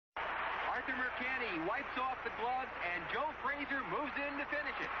Arthur Mercante wipes off the glove, and Joe Frazier moves in to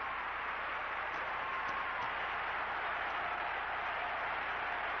finish it.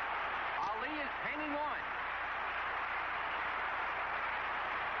 Ali is hanging on.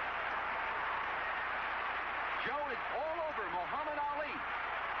 Joe is all over Muhammad Ali.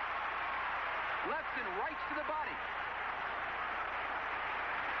 Lefts and rights to the body.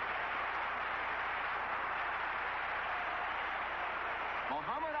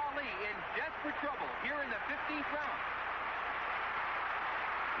 Muhammad Ali in desperate trouble here in the 15th round.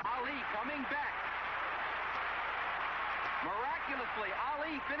 Ali coming back. Miraculously,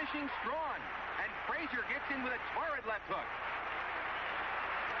 Ali finishing strong, and Frazier gets in with a torrid left hook.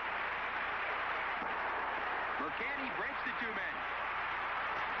 Mercante breaks the two men.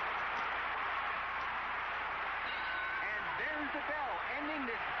 And there's the bell, ending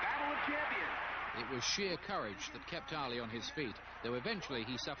this battle of champions. It was sheer courage that kept Ali on his feet, though eventually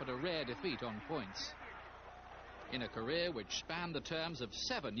he suffered a rare defeat on points. In a career which spanned the terms of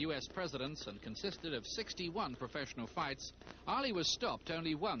 7 US presidents and consisted of 61 professional fights, Ali was stopped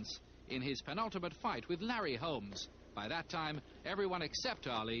only once, in his penultimate fight with Larry Holmes. By that time, everyone except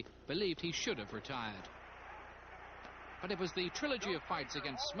Ali believed he should have retired. But it was the trilogy of fights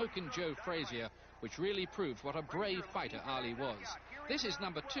against Smokin' Joe Frazier which really proved what a brave fighter Ali was. This is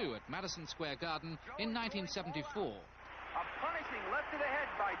number 2 at Madison Square Garden in 1974. A punishing left to the head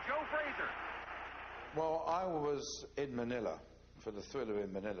by Joe Frazier. Well, I was in Manila for the Thriller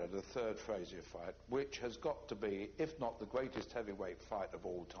in Manila, the 3rd Frazier fight, which has got to be, if not the greatest heavyweight fight of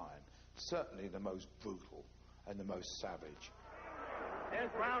all time, certainly the most brutal and the most savage.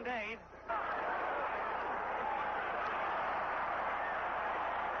 There's round 8.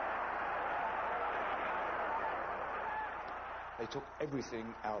 They took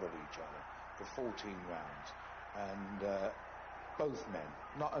everything out of each other for 14 rounds. And both men,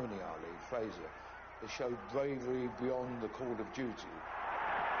 not only Ali, Frazier, they showed bravery beyond the call of duty.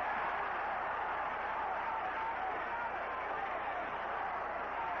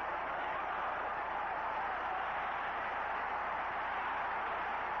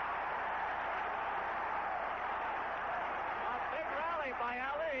 A big rally by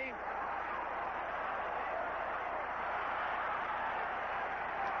Ali.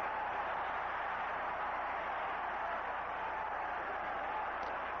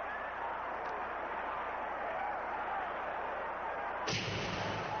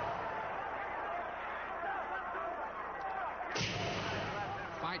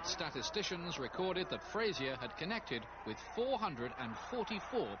 Fight statisticians recorded that Frazier had connected with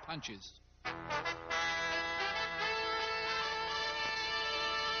 444 punches. A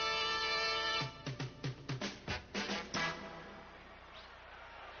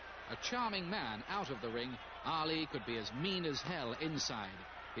charming man out of the ring, Ali could be as mean as hell inside.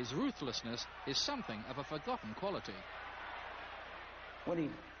 His ruthlessness is something of a forgotten quality. When he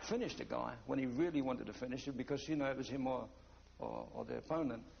finished a guy, when he really wanted to finish it, because, you know, it was him or the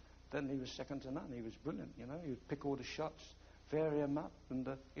opponent, then he was second to none. He was brilliant, you know. He would pick all the shots, vary them up, and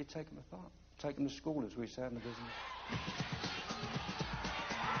he'd take them apart. Take them to school, as we say in the business.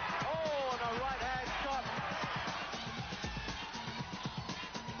 Oh, and a right hand shot.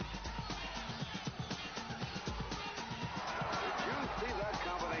 Did you see that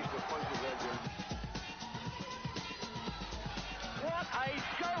combination of punches there, Jim? What a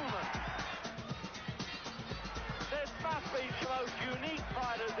showman! This must be the most unique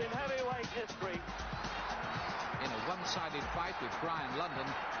fighters in heavyweight history. In a one-sided fight with Brian London,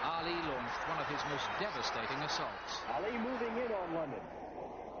 Ali launched one of his most devastating assaults. Ali moving in on London.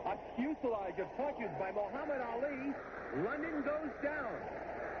 A fuselage of punches by Muhammad Ali. London goes down.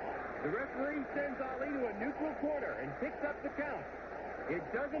 The referee sends Ali to a neutral corner and picks up the count. It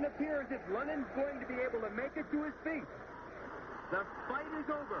doesn't appear as if London's going to be able to make it to his feet. The fight is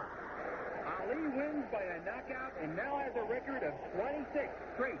over. Ali wins by a knockout and now has a record of 26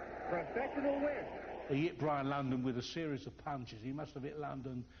 straight professional wins. He hit Brian London with a series of punches. He must have hit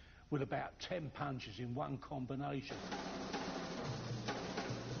London with about 10 punches in one combination.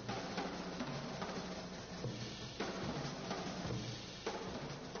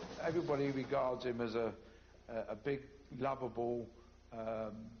 Everybody regards him as a big, lovable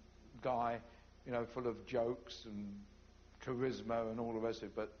guy, you know, full of jokes and charisma and all the rest of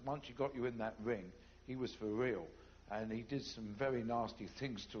it. But once he got you in that ring, he was for real. And he did some very nasty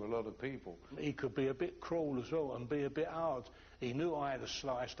things to a lot of people. He could be a bit cruel as well and be a bit hard. He knew I had a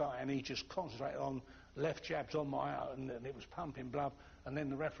sliced eye and he just concentrated on left jabs on my eye and it was pumping blood. And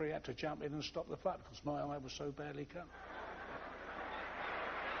then the referee had to jump in and stop the fight because my eye was so badly cut.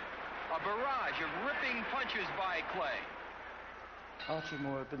 A barrage of ripping punches by Clay. Archie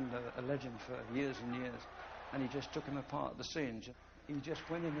Moore had been a legend for years and years, and he just took him apart at the seams. He just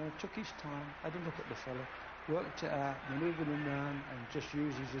went in there, took his time, had a look at the fella, worked it out, manoeuvred him around, and just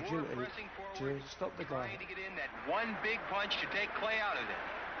used his agility to stop the guy. Trying to get in that one big punch to take Clay out of there.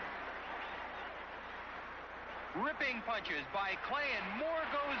 Ripping punches by Clay, and Moore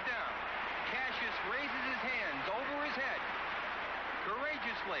goes down. Cassius raises his hands over his head.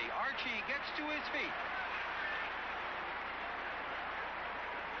 Courageously, Archie gets to his feet.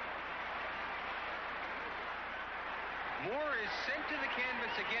 Moore is sent to the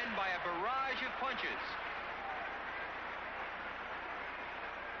canvas again by a barrage of punches.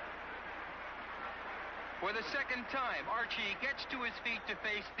 For the second time, Archie gets to his feet to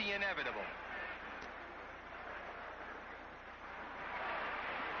face the inevitable.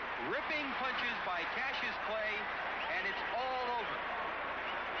 Ripping punches by Cassius Clay, and it's all over.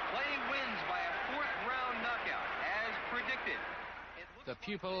 Clay wins by a fourth-round knockout, as predicted. The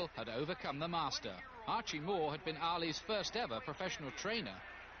pupil had overcome the master. Archie Moore had been Ali's first ever professional trainer.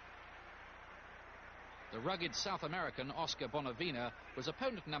 The rugged South American Oscar Bonavena was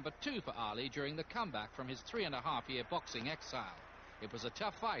opponent number 2 for Ali during the comeback from his 3.5-year boxing exile. It was a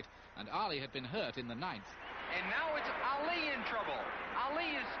tough fight, and Ali had been hurt in the 9th. And now it's Ali in trouble. Ali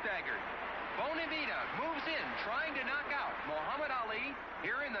is staggered. Bonavena moves in, trying to knock out Muhammad Ali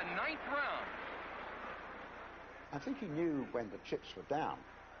here in the 9th round. I think he knew when the chips were down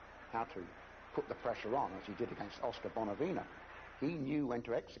how to put the pressure on, as he did against Oscar Bonavena. He knew when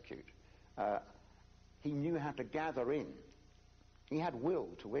to execute. He knew how to gather in. He had will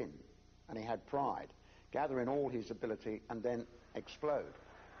to win, and he had pride. Gather in all his ability and then explode.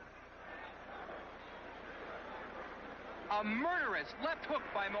 A murderous left hook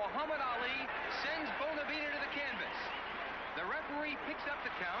by Muhammad Ali sends Bonavena to the canvas. The referee picks up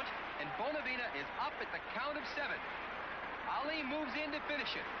the count, and Bonavena is up at the count of 7. Ali moves in to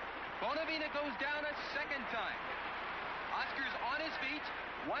finish it. Bonavena goes down a second time. Oscar's on his feet.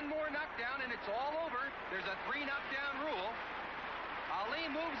 One more knockdown, and it's all over. There's a 3-knockdown rule. Ali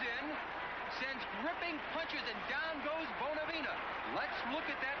moves in, sends ripping punches, and down goes Bonavena. Let's look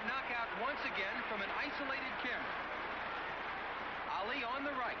at that knockout once again from an isolated camera. Ali on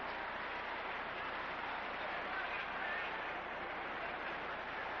the right.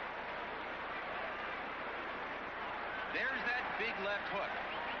 There's that big left hook.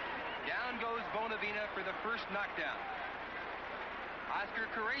 Down goes Bonavena for the first knockdown. Oscar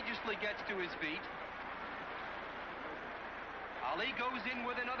courageously gets to his feet. Ali goes in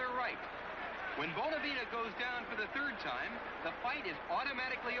with another right. When Bonavena goes down for the 3rd time, the fight is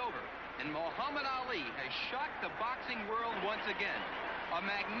automatically over, and Muhammad Ali has shocked the boxing world once again. A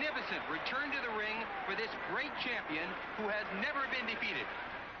magnificent return to the ring for this great champion who has never been defeated.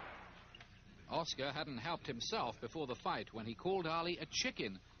 Oscar hadn't helped himself before the fight when he called Ali a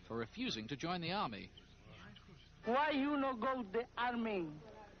chicken for refusing to join the army. Why you no go to the army?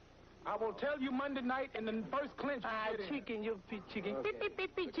 I will tell you Monday night in the first clinch. Chicken, you chicken. Chicken.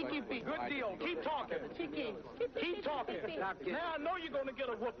 Good deal. Keep talking. Chicken. Keep talking. Now I know you're going to get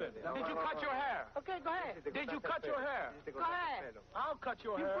a whooping. Did you cut your hair? Okay, go ahead. Did you cut your hair? Go ahead. I'll cut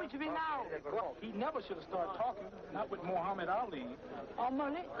your hair. You push me now. He never should have started talking. Not with Muhammad Ali. Oh,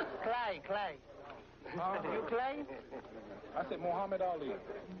 money? Clay. You Clay? I said Muhammad Ali.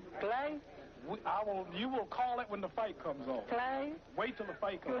 Clay? You will call it when the fight comes on. Clay? Wait till the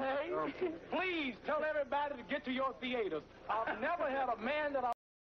fight comes on. Clay? Please tell everybody to get to your theaters. I've never had a man that I